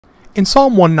In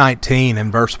Psalm 119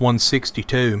 and verse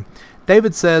 162,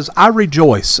 David says, I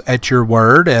rejoice at your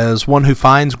word as one who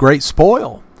finds great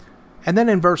spoil. And then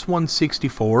in verse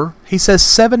 164, he says,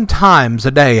 7 times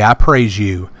a day I praise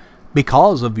you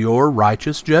because of your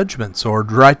righteous judgments or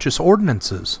righteous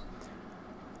ordinances.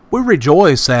 We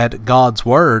rejoice at God's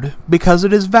word because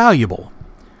it is valuable.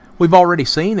 We've already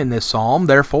seen in this psalm,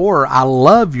 therefore, I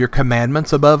love your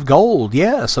commandments above gold,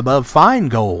 yes, above fine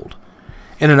gold.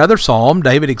 In another psalm,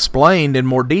 David explained in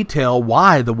more detail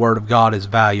why the word of God is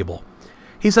valuable.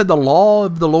 He said, the law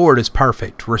of the Lord is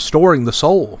perfect, restoring the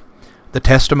soul. The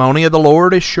testimony of the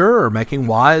Lord is sure, making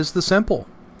wise the simple.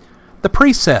 The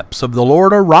precepts of the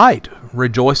Lord are right,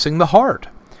 rejoicing the heart.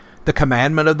 The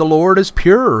commandment of the Lord is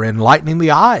pure, enlightening the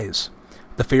eyes.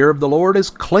 The fear of the Lord is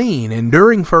clean,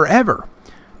 enduring forever.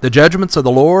 The judgments of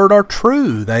the Lord are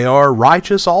true, they are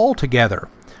righteous altogether.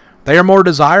 They are more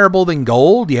desirable than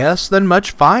gold, yes, than much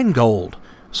fine gold,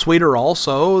 sweeter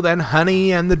also than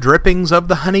honey and the drippings of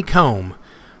the honeycomb.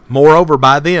 Moreover,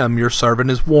 by them your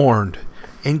servant is warned.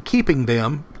 In keeping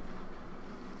them,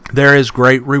 there is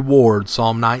great reward.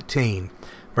 Psalm 19,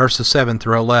 verses 7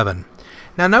 through 11.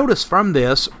 Now notice from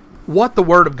this what the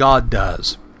Word of God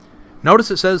does.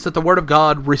 Notice it says that the Word of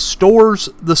God restores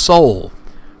the soul,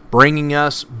 bringing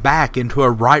us back into a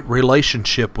right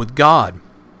relationship with God.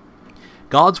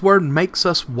 God's Word makes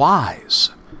us wise,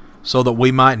 so that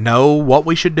we might know what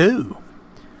we should do.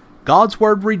 God's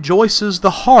Word rejoices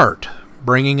the heart,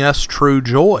 bringing us true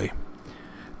joy.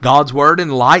 God's Word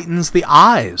enlightens the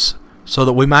eyes, so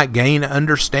that we might gain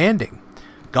understanding.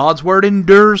 God's Word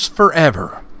endures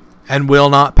forever, and will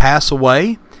not pass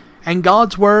away, and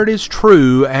God's Word is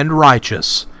true and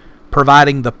righteous,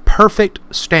 providing the perfect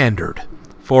standard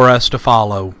for us to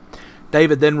follow.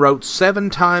 David then wrote 7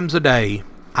 times a day,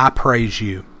 I praise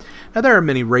you. Now there are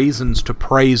many reasons to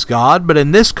praise God, but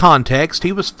in this context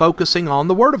he was focusing on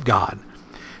the Word of God.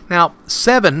 Now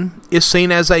 7 is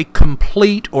seen as a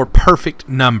complete or perfect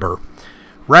number.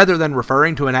 Rather than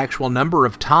referring to an actual number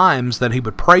of times that he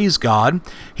would praise God,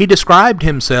 he described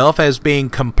himself as being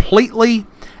completely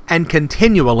and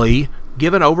continually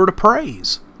given over to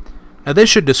praise. Now this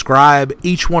should describe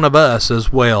each one of us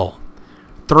as well.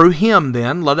 Through him,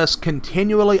 then, let us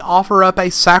continually offer up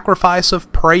a sacrifice of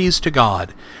praise to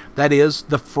God, that is,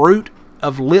 the fruit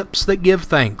of lips that give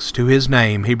thanks to his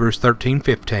name, Hebrews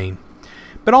 13:15.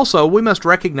 But also, we must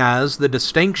recognize the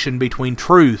distinction between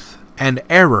truth and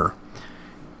error.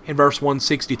 In verse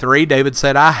 163, David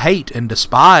said, I hate and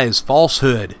despise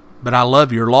falsehood, but I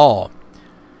love your law.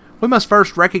 We must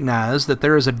first recognize that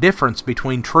there is a difference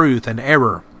between truth and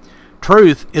error.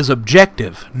 Truth is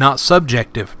objective, not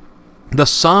subjective. The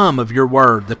sum of your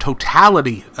word, the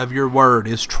totality of your word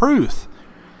is truth.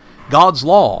 God's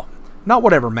law, not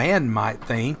whatever man might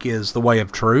think is the way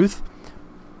of truth,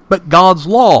 but God's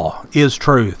law is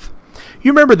truth.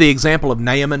 You remember the example of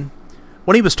Naaman?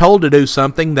 When he was told to do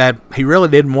something that he really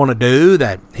didn't want to do,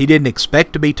 that he didn't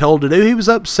expect to be told to do, he was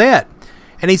upset.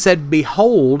 And he said,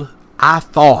 behold, I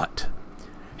thought.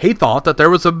 He thought that there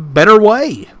was a better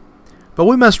way. But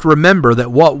we must remember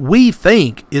that what we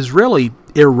think is really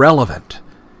irrelevant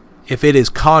if it is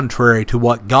contrary to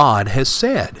what God has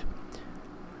said.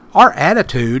 Our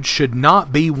attitude should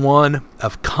not be one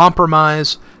of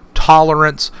compromise,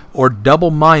 tolerance, or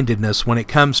double-mindedness when it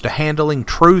comes to handling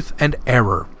truth and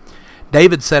error.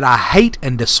 David said, I hate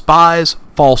and despise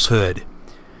falsehood.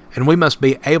 And we must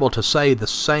be able to say the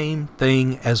same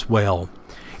thing as well.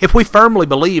 If we firmly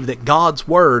believe that God's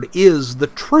Word is the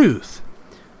truth,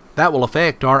 that will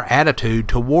affect our attitude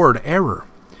toward error.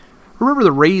 Remember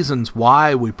the reasons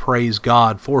why we praise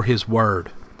God for His Word.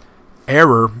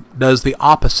 Error does the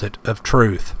opposite of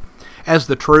truth. As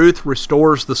the truth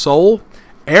restores the soul,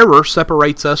 error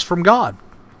separates us from God.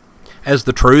 As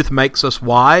the truth makes us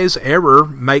wise, error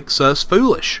makes us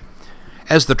foolish.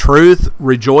 As the truth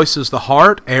rejoices the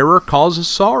heart, error causes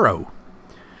sorrow.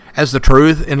 As the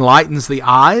truth enlightens the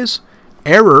eyes,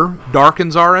 error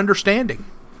darkens our understanding.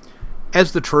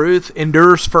 As the truth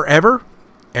endures forever,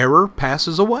 error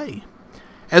passes away.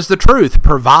 As the truth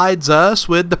provides us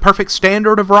with the perfect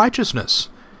standard of righteousness,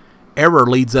 error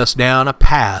leads us down a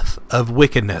path of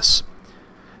wickedness.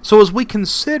 So as we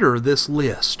consider this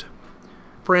list,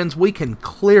 friends, we can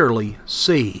clearly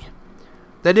see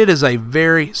that it is a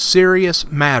very serious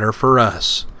matter for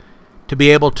us to be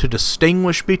able to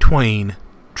distinguish between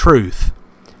truth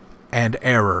and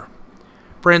error.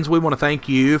 Friends, we want to thank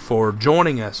you for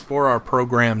joining us for our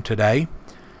program today,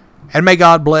 and may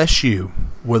God bless you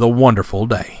with a wonderful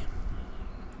day.